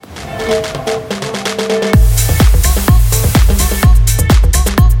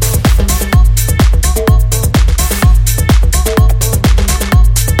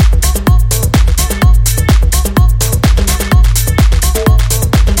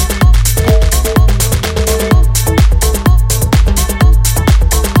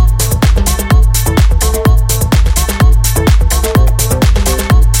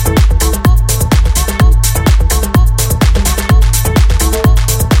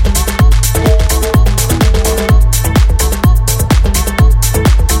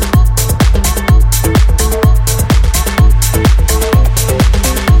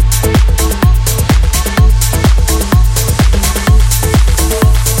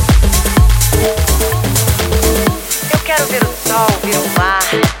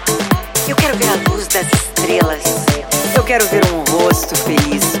Eu quero ver um rosto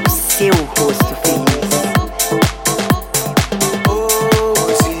feliz, o seu rosto feliz.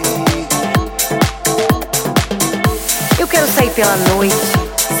 Eu quero sair pela noite,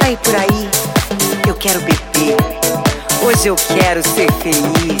 sair por aí. Eu quero beber. Hoje eu quero ser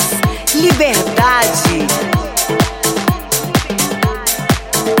feliz. Liberdade.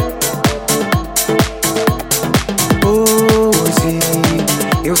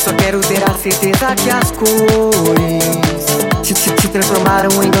 Eu só quero ter a certeza que as cores te transformaram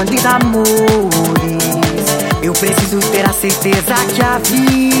em grandes amores. Eu preciso ter a certeza que a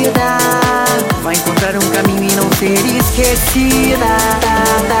vida vai encontrar um caminho e não ser esquecida.